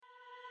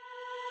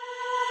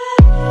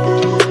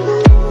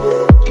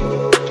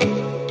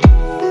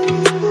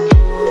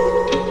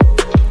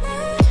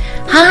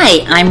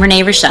Hi, I'm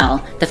Renee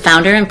Rochelle, the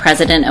founder and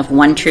president of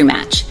One True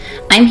Match.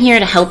 I'm here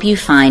to help you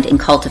find and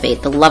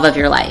cultivate the love of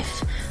your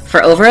life.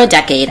 For over a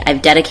decade,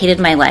 I've dedicated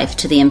my life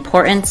to the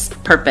importance,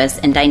 purpose,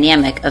 and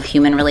dynamic of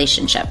human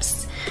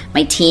relationships.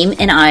 My team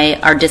and I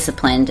are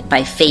disciplined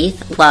by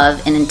faith,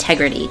 love, and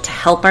integrity to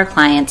help our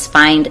clients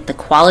find the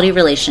quality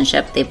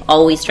relationship they've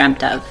always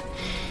dreamt of.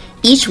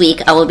 Each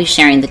week, I will be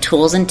sharing the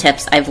tools and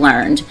tips I've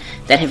learned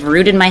that have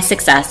rooted my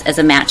success as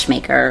a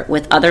matchmaker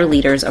with other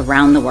leaders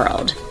around the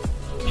world.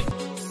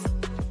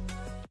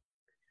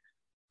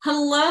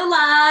 Hello,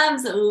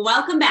 loves.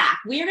 Welcome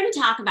back. We are going to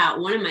talk about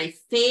one of my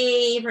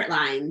favorite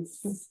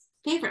lines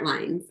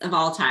of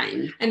all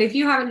time. And if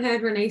you haven't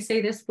heard Renee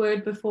say this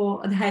word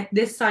before,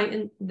 this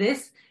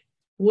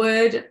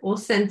word or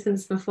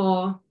sentence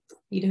before,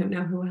 you don't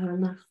know her well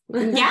enough.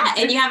 Yeah,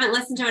 and you haven't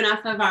listened to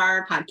enough of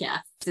our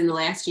podcasts in the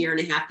last year and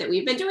a half that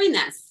we've been doing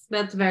this.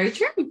 That's very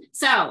true.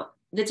 So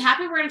the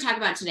topic we're going to talk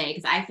about today,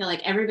 because I feel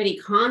like everybody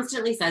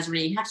constantly says,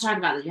 Renee, you have to talk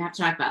about this, you have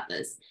to talk about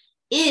this,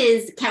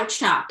 is couch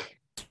talk.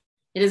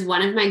 It is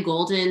one of my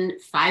golden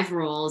 5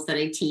 rules that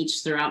I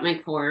teach throughout my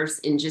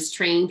course and just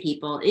train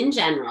people in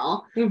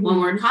general. Mm-hmm. When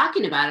we're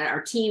talking about it, our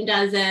team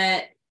does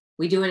it.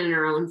 We do it in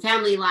our own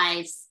family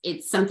lives.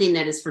 It's something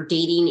that is for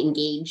dating,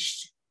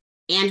 engaged,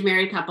 and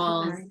married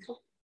couples.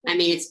 I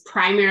mean, it's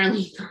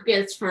primarily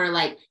focused for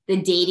like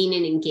the dating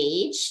and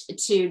engaged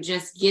to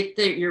just get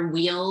your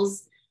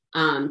wheels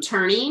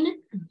turning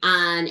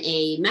on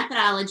a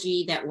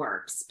methodology that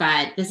works.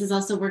 But this has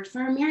also worked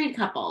for a married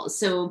couple.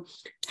 So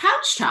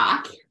couch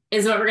talk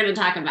is what we're going to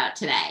talk about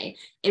today.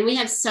 And we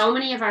have so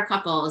many of our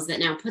couples that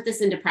now put this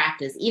into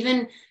practice,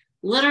 even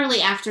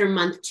literally after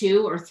month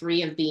 2 or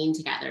 3 of being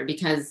together.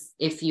 Because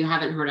if you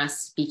haven't heard us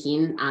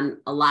speaking on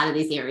a lot of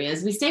these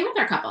areas, we stay with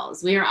our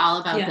couples. We are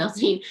all about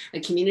building a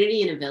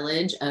community and a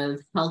village of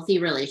healthy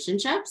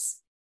relationships.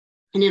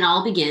 And it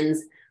all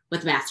begins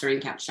with mastering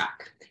couch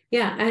talk.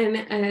 Yeah. And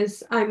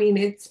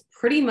it's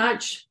pretty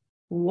much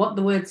what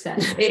the word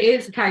says. It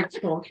is couch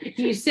talk.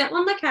 You sit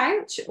on the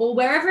couch or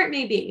wherever it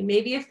may be.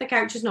 Maybe if the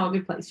couch is not a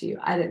good place for you,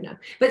 I don't know.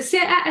 But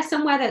sit at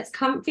somewhere that's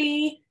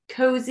comfy,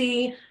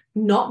 cozy,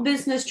 not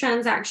business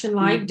transaction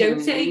like. Mm-hmm. Don't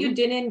sit at your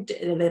dinner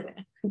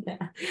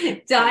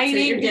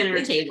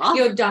table.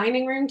 Your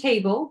dining room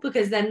table,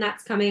 because then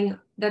that's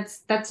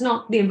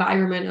not the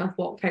environment of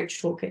what couch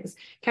talk is.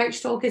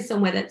 Couch talk is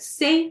somewhere that's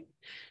safe,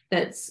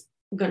 that's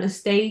going to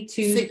stay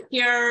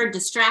secure,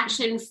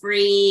 distraction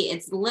free.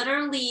 It's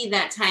literally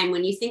that time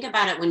when you think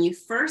about it, when you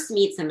first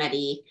meet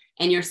somebody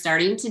and you're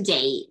starting to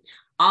date,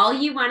 all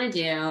you want to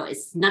do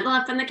is snuggle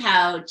up on the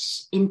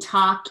couch and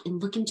talk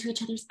and look into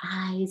each other's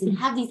eyes and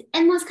have these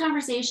endless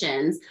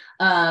conversations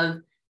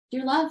of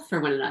your love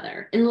for one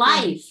another in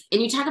life. And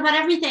you talk about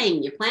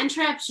everything. You plan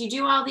trips, you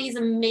do all these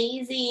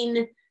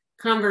amazing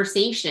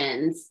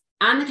conversations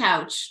on the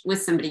couch with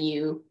somebody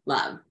you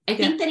love. I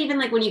think that even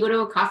like when you go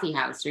to a coffee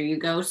house or you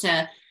go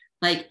to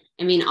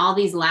all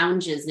these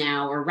lounges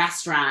now or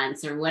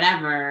restaurants or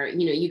whatever,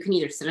 you can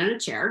either sit on a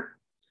chair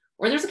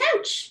or there's a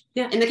couch.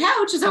 Yeah. And the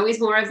couch is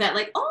always more of that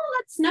like, oh,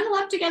 let's snuggle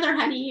up together,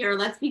 honey, or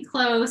let's be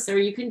close. Or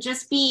you can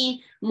just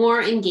be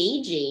more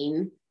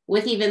engaging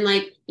with even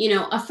like,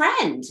 a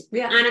friend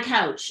on a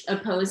couch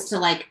opposed to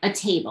like a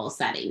table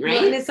setting, right?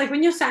 Well, and it's like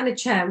when you're sat in a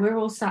chair,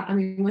 we're sat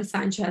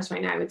in chairs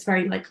right now. It's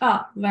very like,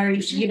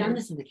 we should have done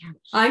this on the couch.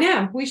 I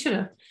know, we should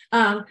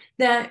have.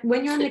 That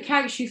when you're on the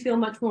couch, you feel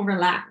much more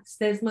relaxed.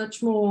 There's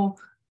much more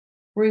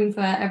room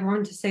for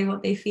everyone to say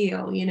what they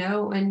feel,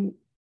 and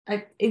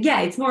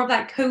it's more of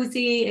that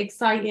cozy,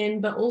 exciting,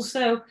 but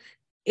also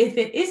if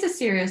it is a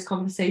serious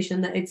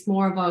conversation, that it's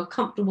more of a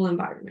comfortable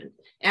environment.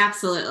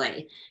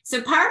 Absolutely.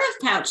 So part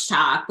of couch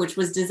talk, which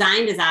was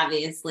designed as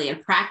obviously a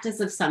practice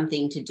of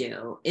something to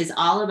do, is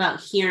all about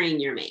hearing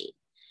your mate.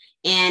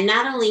 And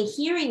not only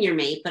hearing your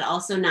mate, but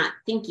also not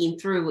thinking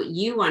through what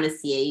you want to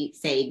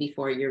say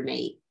before your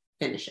mate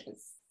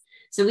finishes.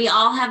 So we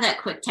all have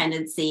that quick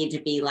tendency to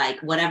be like,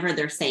 whatever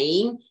they're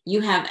saying,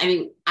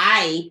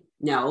 I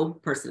know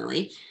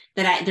personally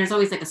that there's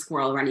always like a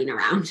squirrel running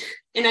around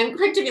and I'm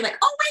quick to be like,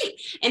 oh, wait.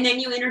 And then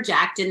you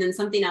interject and then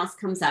something else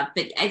comes up.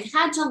 But I've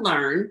had to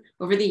learn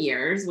over the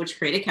years, which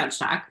created couch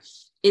talk,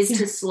 is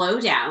to slow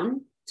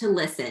down, to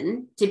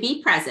listen, to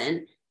be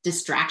present,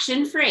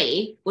 distraction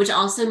free, which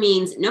also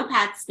means no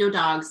pets, no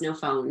dogs, no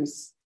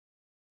phones,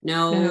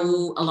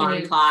 no alarm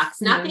kids,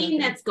 clocks, nothing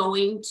that's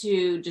going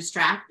to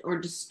distract or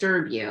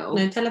disturb you.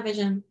 No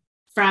television.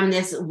 From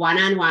this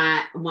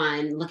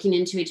one-on-one, looking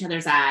into each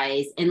other's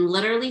eyes and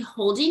literally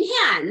holding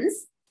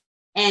hands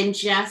and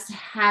just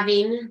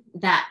having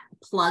that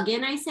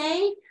plug-in, I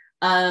say,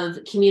 of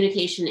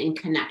communication and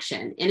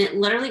connection. And it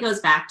literally goes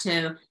back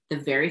to the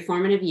very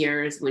formative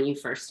years when you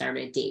first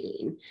started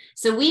dating.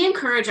 So we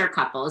encourage our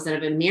couples that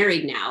have been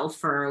married now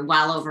for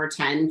well over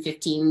 10,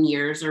 15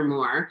 years or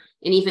more,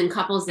 and even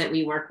couples that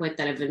we work with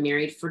that have been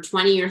married for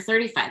 20 or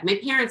 35. My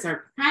parents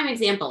are prime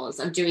examples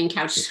of doing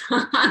couch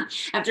talk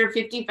after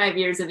 55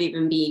 years of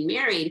even being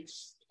married.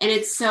 And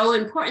it's so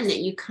important that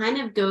you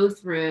kind of go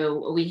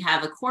through what we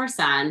have a course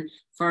on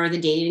for the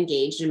dating,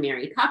 engaged, and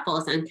married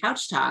couples on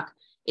couch talk,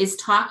 is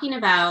talking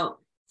about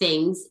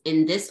things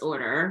in this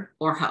order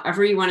or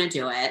however you want to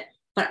do it,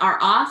 but are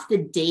off the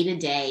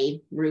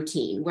day-to-day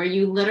routine where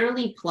you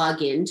literally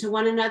plug into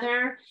one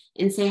another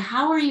and say,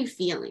 how are you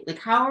feeling? Like,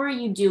 how are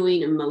you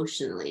doing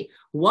emotionally?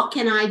 What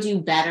can I do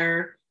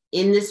better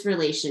in this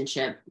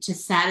relationship to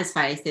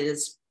satisfy? I say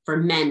this for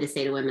men to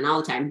say to women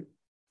all the time.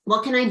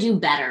 What can I do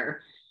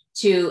better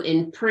to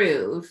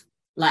improve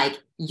like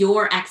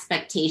your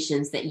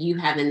expectations that you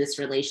have in this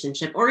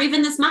relationship or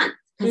even this month?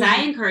 Because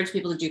I encourage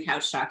people to do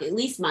couch talk at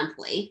least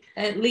monthly.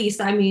 At least,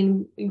 I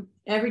mean,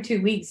 every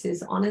 2 weeks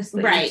is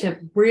honestly right. to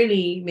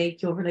really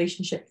make your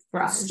relationship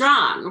thrive.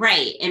 Strong,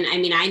 right. And I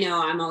mean, I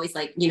know I'm always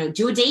like,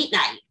 do a date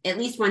night at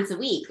least once a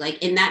week.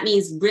 Like, and that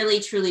means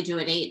really, truly do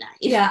a date night.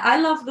 Yeah, I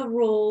love the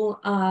rule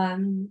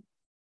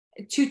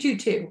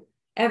 2-2-2.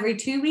 Every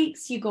 2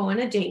 weeks, you go on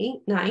a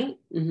date night.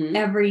 Mm-hmm.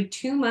 Every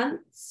 2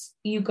 months,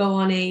 you go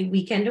on a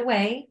weekend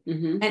away.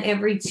 Mm-hmm. And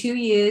every 2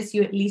 years,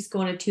 you at least go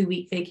on a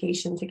 2-week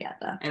vacation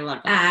together. I love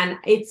that. And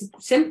it's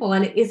simple.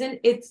 And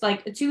it's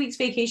like a 2 weeks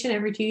vacation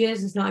every 2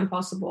 years is not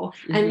impossible.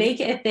 Mm-hmm. And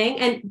make it a thing.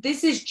 And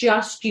this is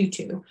just you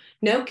two.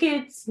 No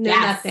kids, no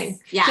nothing.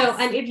 Yes. So,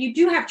 and if you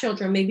do have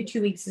children, maybe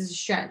 2 weeks is a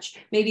stretch.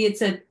 Maybe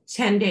it's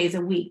 10 days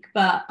a week.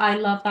 But I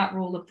love that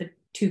rule of the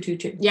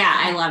 2-2-2. Yeah,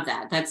 I love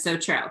that. That's so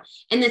true.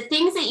 And the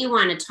things that you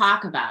want to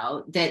talk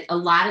about that a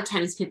lot of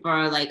times people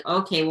are like,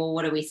 okay, well,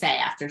 what do we say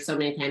after so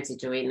many times of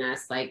doing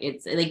this? Like,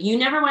 it's like, you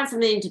never want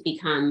something to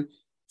become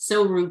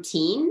so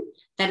routine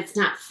that it's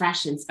not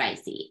fresh and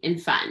spicy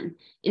and fun.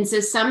 And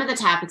so some of the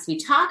topics we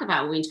talk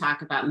about when we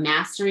talk about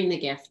mastering the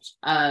gift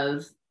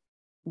of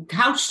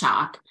couch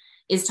talk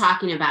is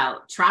talking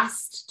about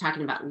trust,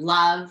 talking about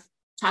love,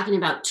 talking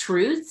about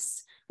truths,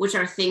 which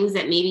are things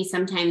that maybe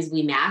sometimes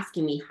we mask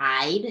and we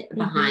hide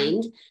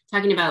behind,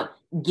 talking about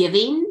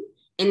giving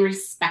and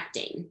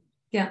respecting.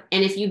 Yeah.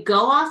 And if you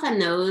go off on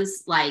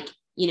those, like,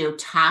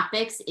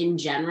 topics in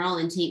general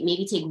and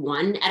take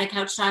one at a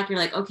couch talk, you're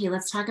like, okay,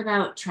 let's talk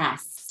about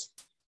trust.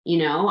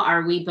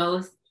 Are we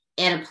both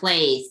at a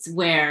place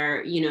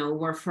where,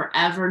 we're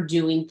forever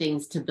doing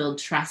things to build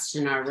trust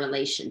in our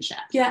relationship?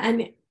 Yeah.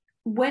 And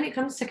when it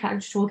comes to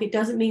couch talk, it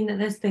doesn't mean that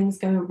there's things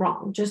going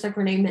wrong. Just like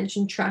Renee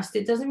mentioned, trust.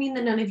 It doesn't mean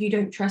that none of you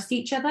don't trust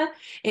each other.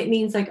 It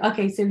means like,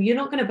 okay, so you're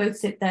not going to both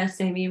sit there,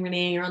 say me and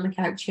Renee are on the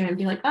couch here and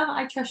be like, oh,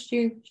 I trust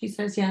you. She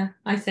says, yeah.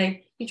 I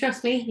say, you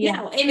trust me?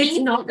 Yeah. It needs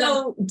to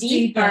go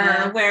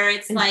deeper where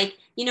it's like,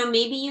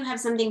 maybe you have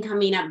something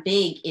coming up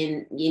big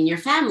in your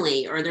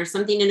family, or there's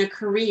something in a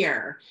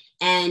career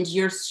and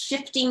you're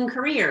shifting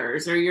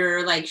careers, or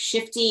you're like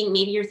shifting,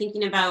 maybe you're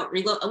thinking about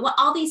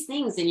all these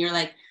things. And you're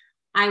like,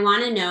 I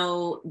want to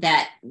know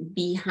that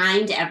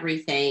behind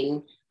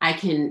everything, I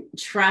can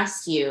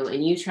trust you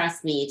and you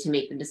trust me to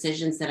make the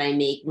decisions that I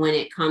make when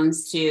it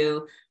comes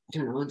to, I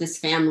don't know, this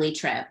family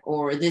trip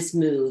or this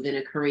move in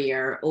a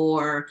career,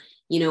 or,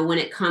 when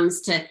it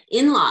comes to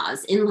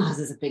in-laws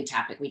is a big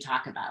topic we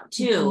talk about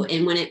too.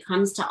 And when it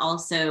comes to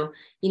also,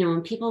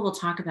 when people will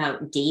talk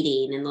about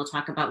dating and they'll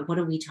talk about what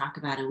do we talk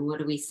about and what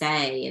do we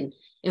say? And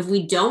if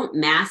we don't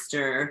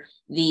master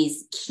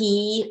these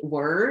key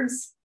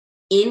words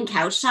in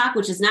couch talk,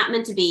 which is not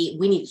meant to be,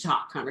 we need to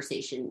talk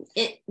conversation.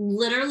 It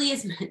literally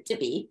is meant to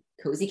be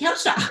cozy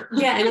couch talk.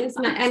 Yeah. And it's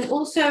not, and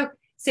also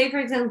say, for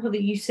example,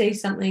 that you say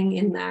something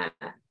in that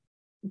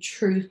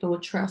truth or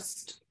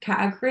trust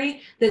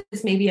category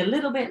that's maybe a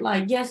little bit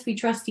like, yes, we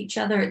trust each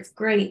other. It's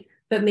great.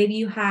 But maybe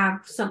you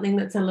have something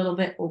that's a little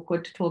bit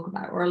awkward to talk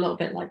about, or a little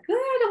bit like,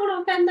 I don't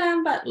want to offend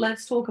them, but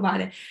let's talk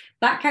about it.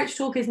 That couch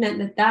talk is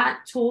meant that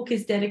talk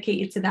is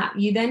dedicated to that.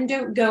 You then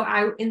don't go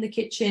out in the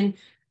kitchen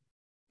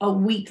a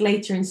week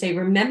later and say,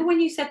 remember when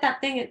you said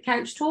that thing at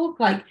couch talk?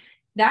 Like,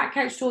 that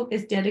couch talk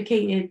is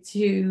dedicated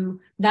to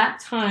that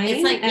time.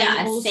 It's like,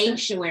 a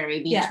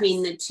sanctuary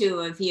between the two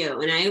of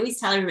you. And I always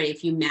tell everybody,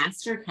 if you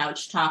master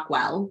couch talk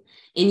well,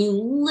 and you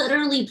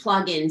literally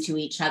plug into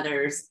each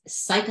other's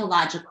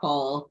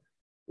psychological,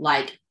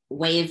 like,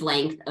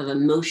 wavelength of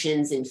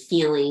emotions and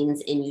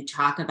feelings, and you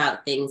talk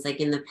about things like,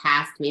 in the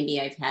past,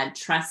 maybe I've had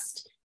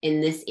trust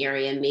in this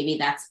area, maybe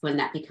that's when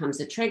that becomes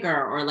a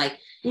trigger, or like,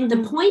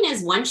 the point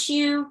is, once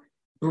you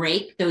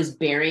break those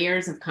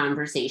barriers of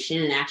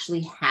conversation and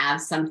actually have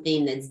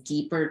something that's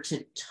deeper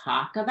to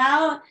talk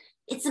about,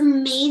 it's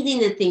amazing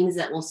the things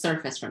that will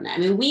surface from that. I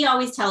mean, we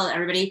always tell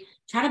everybody,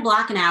 try to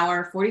block an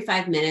hour,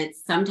 45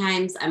 minutes.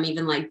 Sometimes I'm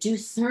even like, do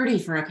 30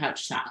 for a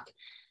couch talk.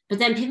 But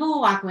then people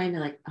will walk away and be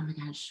like, oh my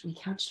gosh, we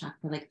couch talk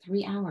for like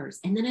 3 hours.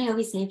 And then I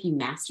always say, if you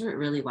master it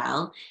really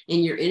well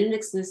and you're in an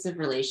exclusive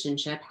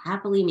relationship,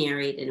 happily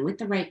married and with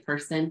the right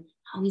person,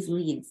 always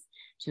leads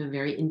to a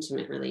very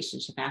intimate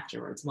relationship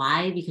afterwards.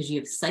 Why? Because you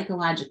have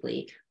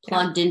psychologically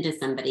plugged into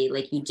somebody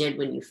like you did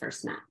when you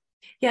first met.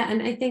 Yeah,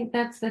 and I think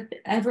that's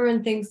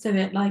everyone thinks of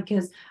it like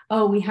as,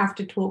 oh, we have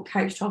to talk,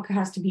 couch talk, it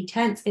has to be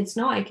tense. It's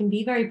not. It can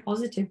be very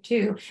positive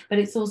too, but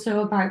it's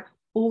also about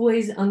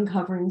always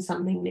uncovering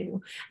something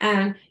new.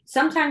 And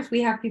sometimes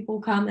we have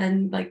people come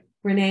and, like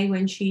Renee,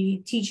 when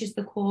she teaches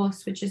the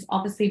course, which is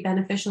obviously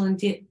beneficial and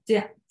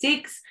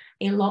digs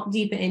a lot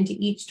deeper into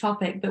each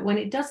topic. But when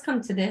it does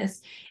come to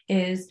this,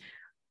 is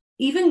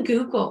even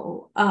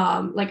Google,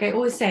 like I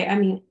always say, I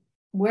mean,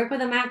 work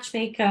with a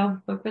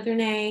matchmaker, work with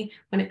Renee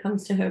when it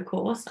comes to her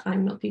course.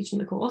 I'm not teaching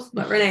the course,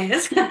 but Renee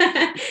is.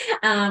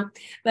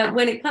 But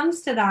when it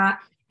comes to that,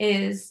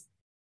 is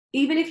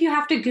even if you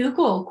have to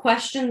Google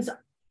questions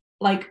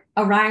like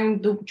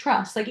around the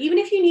trust, like even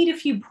if you need a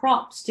few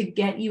props to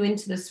get you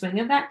into the swing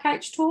of that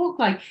couch talk,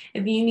 like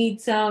if you need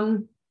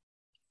some,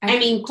 I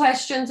mean,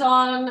 questions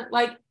on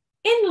like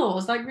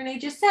in-laws, like Renee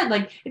just said,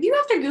 like if you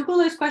have to Google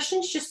those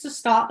questions just to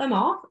start them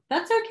off,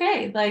 that's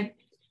okay. Like,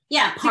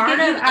 yeah, part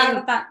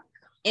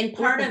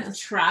of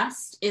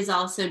trust is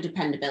also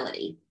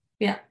dependability.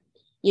 Yeah.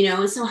 You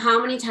know, so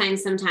how many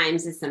times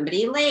sometimes is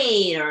somebody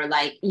late, or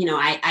like, you know,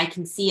 I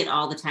can see it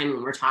all the time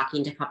when we're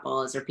talking to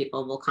couples or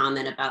people will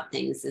comment about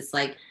things. It's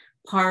like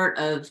part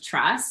of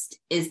trust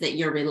is that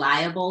you're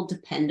reliable,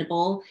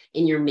 dependable,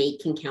 and your mate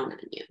can count on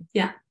you.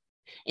 Yeah.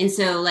 And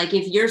so like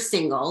if you're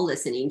single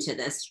listening to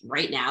this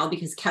right now,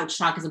 because Couch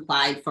Talk is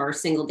applied for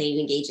single,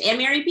 dating, engaged, and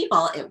married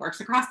people, it works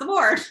across the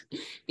board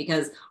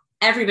because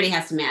everybody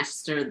has to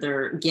master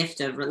their gift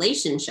of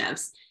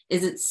relationships.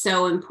 Is it's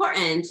so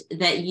important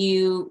that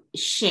you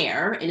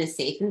share in a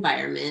safe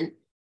environment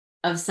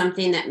of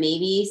something that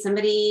maybe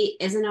somebody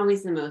isn't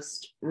always the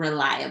most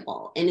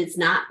reliable. And it's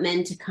not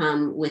meant to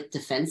come with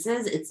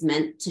defenses. It's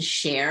meant to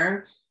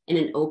share in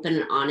an open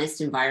and honest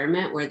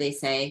environment where they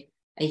say,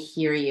 I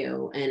hear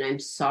you and I'm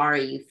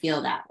sorry you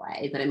feel that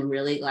way, but I'm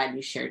really glad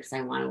you shared because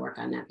I want to work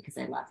on that because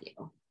I love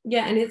you.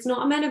 Yeah, and it's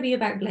not meant to be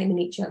about blaming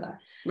each other.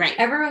 Right.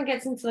 Everyone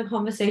gets into the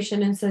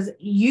conversation and says,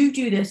 you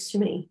do this to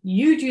me.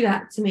 You do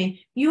that to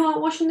me. You aren't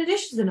washing the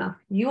dishes enough.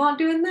 You aren't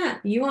doing that.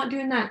 You aren't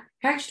doing that.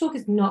 Couch Talk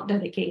is not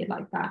dedicated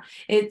like that.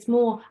 It's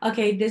more,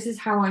 okay, this is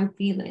how I'm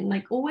feeling.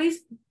 Like always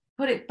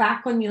put it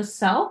back on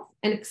yourself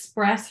and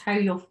express how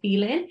you're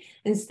feeling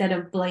instead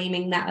of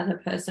blaming that other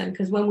person.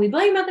 Because when we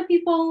blame other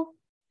people,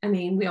 I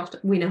mean,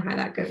 we know how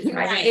that goes,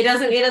 right? Right. It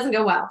doesn't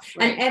go well.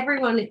 Right.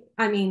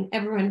 And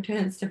everyone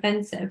turns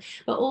defensive.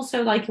 But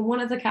also like in one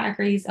of the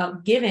categories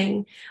of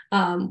giving,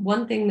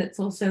 one thing that's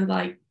also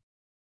like,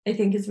 I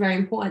think is very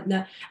important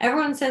that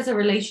everyone says a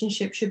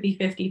relationship should be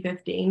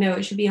 50-50. No,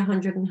 it should be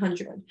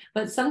 100-100.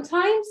 But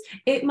sometimes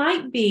it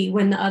might be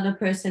when the other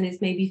person is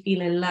maybe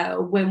feeling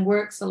low, when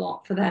work's a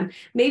lot for them.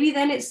 Maybe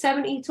then it's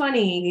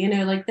 70-20, you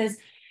know, like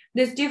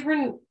there's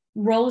different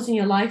roles in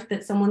your life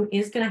that someone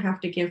is going to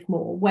have to give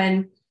more.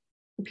 When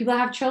people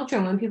have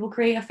children, when people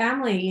create a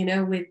family, you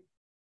know, with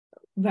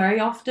very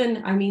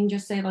often, I mean,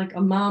 just say like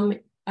a mom,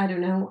 I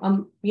don't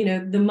know, you know,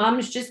 the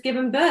mom's just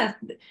given birth,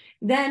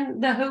 then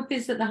the hope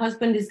is that the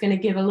husband is going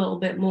to give a little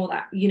bit more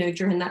that, you know,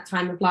 during that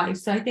time of life.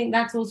 So I think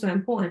that's also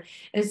important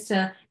is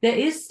there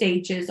is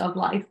stages of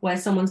life where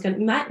someone's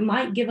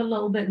might give a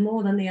little bit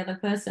more than the other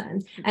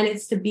person. And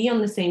it's to be on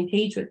the same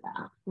page with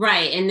that.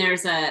 Right. And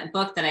there's a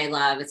book that I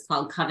love. It's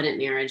called Covenant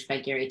Marriage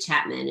by Gary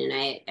Chapman. And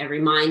I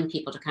remind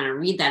people to kind of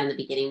read that in the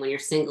beginning when you're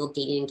single,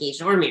 dating,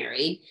 engaged, or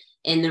married.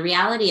 And the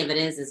reality of it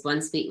is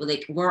once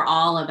we're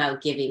all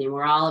about giving and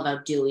we're all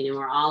about doing and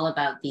we're all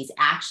about these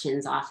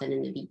actions often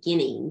in the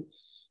beginning.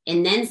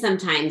 And then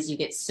sometimes you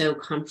get so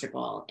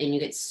comfortable and you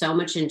get so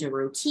much into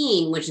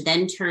routine, which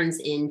then turns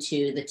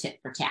into the tit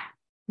for tat.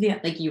 Yeah.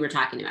 Like you were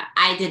talking about,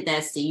 I did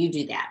this, so you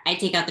do that. I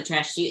take out the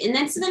trash, so you, and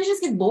then it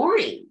just gets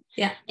boring.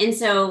 Yeah. And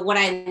so what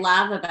I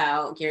love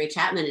about Gary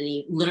Chapman, and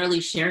he literally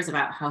shares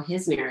about how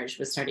his marriage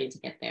was starting to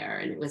get there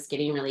and it was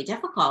getting really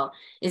difficult,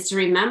 is to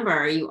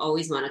remember you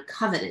always want a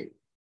covenant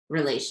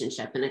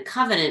relationship. And a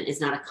covenant is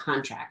not a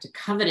contract. A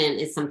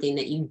covenant is something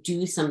that you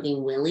do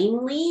something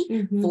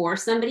willingly for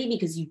somebody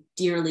because you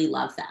dearly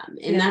love them.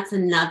 And that's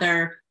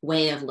another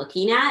way of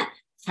looking at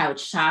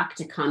Couch Talk,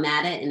 to come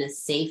at it in a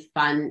safe,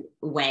 fun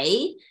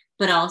way,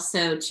 but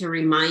also to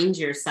remind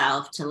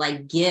yourself to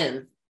like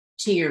give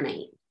to your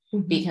mate.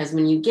 Because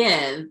when you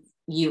give,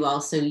 you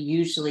also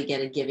usually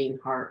get a giving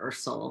heart or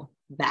soul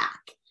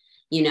back,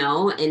 you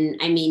know? And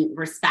I mean,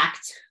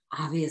 respect,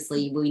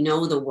 obviously we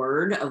know the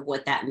word of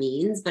what that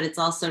means, but it's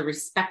also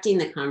respecting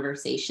the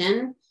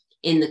conversation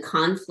in the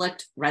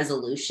conflict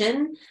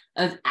resolution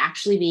of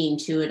actually being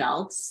two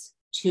adults,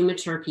 two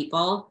mature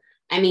people.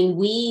 I mean,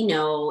 we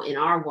know in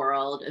our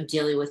world of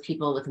dealing with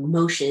people with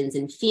emotions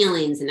and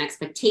feelings and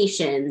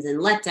expectations and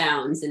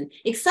letdowns and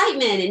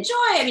excitement and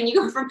joy. I mean, you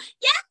go from,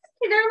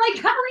 they're like,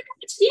 oh my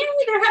gosh, yay,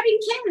 they're having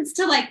kids,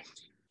 to like,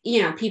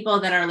 you know, people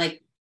that are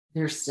like,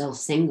 they're still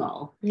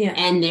single. Yeah.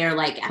 And they're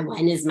like,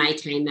 when is my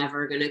time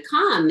ever going to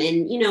come?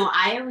 And, you know,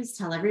 I always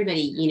tell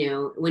everybody, you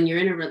know, when you're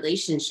in a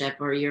relationship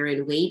or you're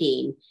in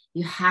waiting,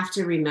 you have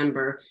to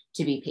remember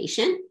to be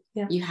patient.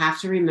 Yeah. You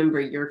have to remember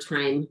your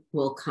time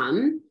will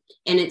come.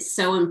 And it's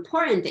so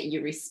important that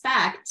you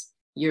respect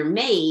your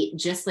mate,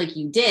 just like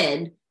you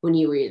did when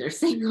you were either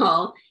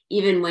single,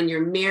 even when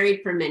you're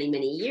married for many,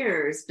 many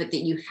years, but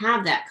that you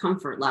have that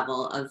comfort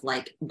level of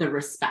like the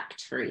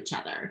respect for each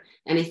other.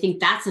 And I think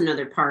that's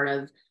another part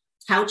of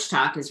Couch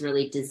Talk is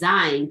really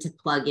designed to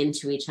plug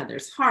into each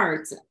other's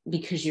hearts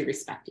because you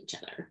respect each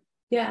other.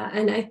 Yeah.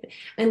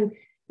 And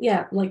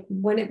yeah, like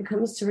when it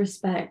comes to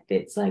respect,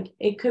 it's like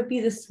it could be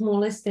the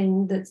smallest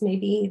thing that's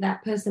maybe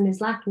that person is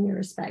lacking your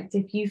respect.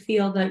 If you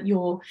feel that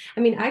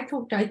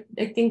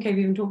I think I've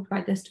even talked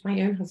about this to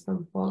my own husband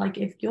before. Like,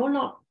 if you're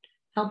not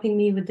helping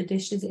me with the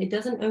dishes, it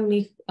doesn't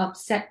only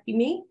upset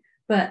me,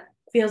 but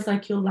feels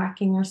like you're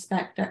lacking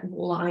respect at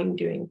what I'm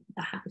doing for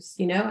the house,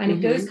 you know? And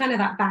it goes kind of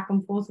that back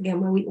and forth again,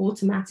 where we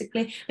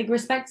automatically, like,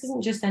 respect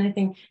isn't just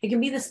anything. It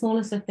can be the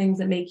smallest of things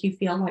that make you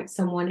feel like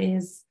someone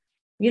is,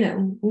 you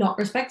know, not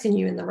respecting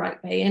you in the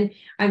right way. And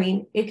I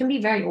mean, it can be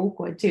very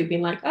awkward too,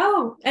 being like,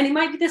 oh, and it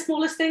might be the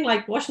smallest thing,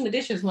 like washing the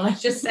dishes, what I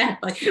just said.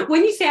 Like,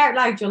 when you say out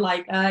loud, you're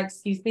like,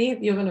 excuse me,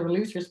 you're going to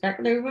lose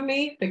respect over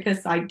me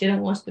because I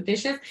didn't wash the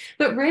dishes.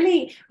 But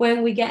really,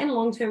 when we get in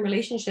long-term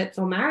relationships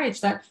or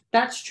marriage,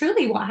 that's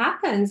truly what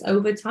happens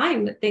over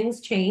time, that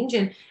things change.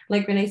 And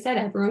like Renee said,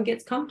 everyone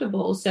gets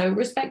comfortable. So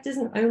respect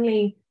isn't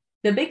only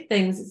the big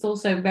things, it's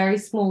also very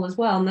small as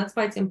well. And that's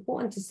why it's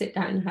important to sit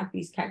down and have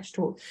these couch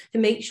talks, to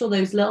make sure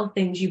those little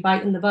things you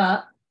bite in the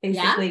butt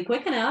basically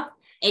quick enough.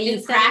 And you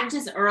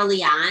practice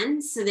early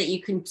on so that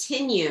you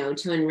continue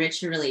to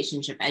enrich your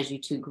relationship as you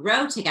two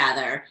grow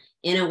together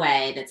in a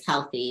way that's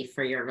healthy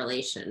for your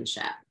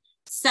relationship.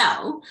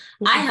 So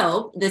I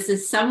hope this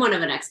is somewhat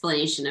of an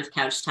explanation of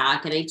Couch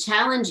Talk, and I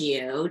challenge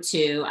you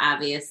to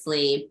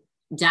obviously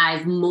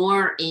dive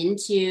more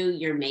into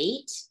your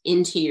mate,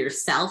 into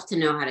yourself, to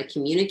know how to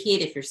communicate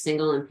if you're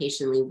single and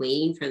patiently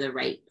waiting for the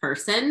right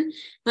person,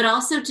 but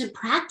also to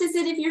practice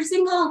it if you're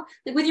single,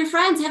 like with your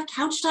friends. Have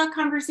couch talk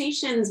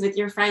conversations with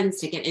your friends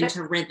to get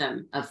into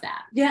rhythm of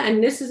that. Yeah,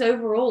 and this is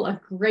overall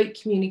a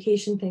great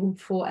communication thing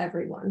for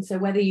everyone. So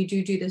whether you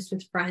do this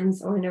with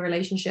friends or in a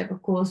relationship,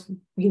 of course,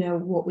 you know,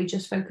 what we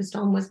just focused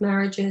on was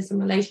marriages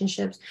and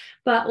relationships,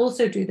 but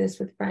also do this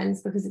with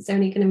friends, because it's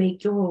only going to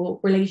make your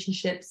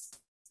relationships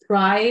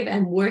thrive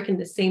and work in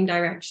the same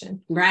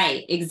direction.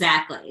 Right,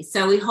 exactly.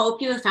 So we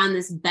hope you have found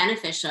this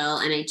beneficial,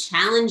 and I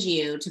challenge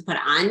you to put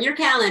on your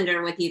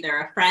calendar with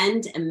either a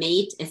friend, a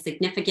mate, a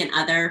significant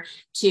other,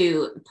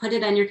 to put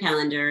it on your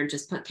calendar,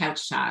 just put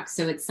Couch Talk.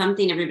 So it's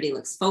something everybody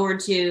looks forward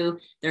to.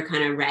 They're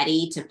kind of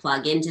ready to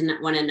plug into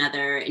one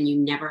another, and you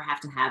never have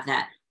to have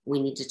that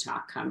we need to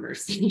talk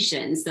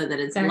conversation, so that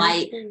it's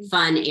light,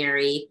 fun,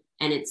 airy,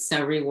 and it's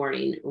so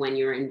rewarding when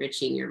you're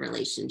enriching your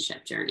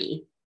relationship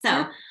journey.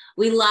 So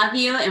we love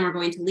you, and we're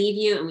going to leave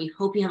you, and we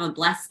hope you have a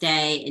blessed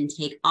day and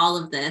take all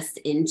of this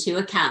into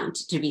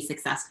account to be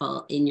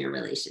successful in your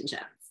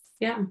relationship.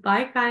 Yeah.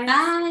 Bye, guys.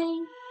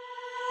 Bye.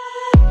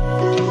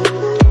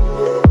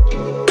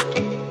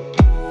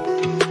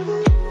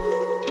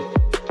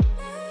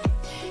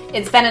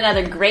 It's been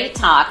another great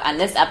talk on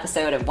this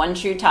episode of One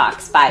True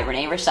Talks by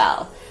Renee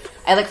Rochelle.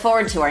 I look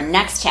forward to our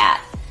next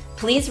chat.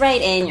 Please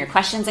write in your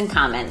questions and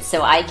comments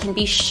so I can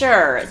be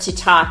sure to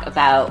talk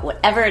about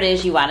whatever it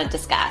is you want to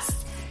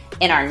discuss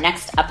in our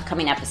next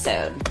upcoming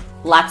episode.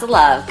 Lots of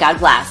love. God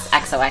bless.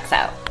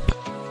 XOXO.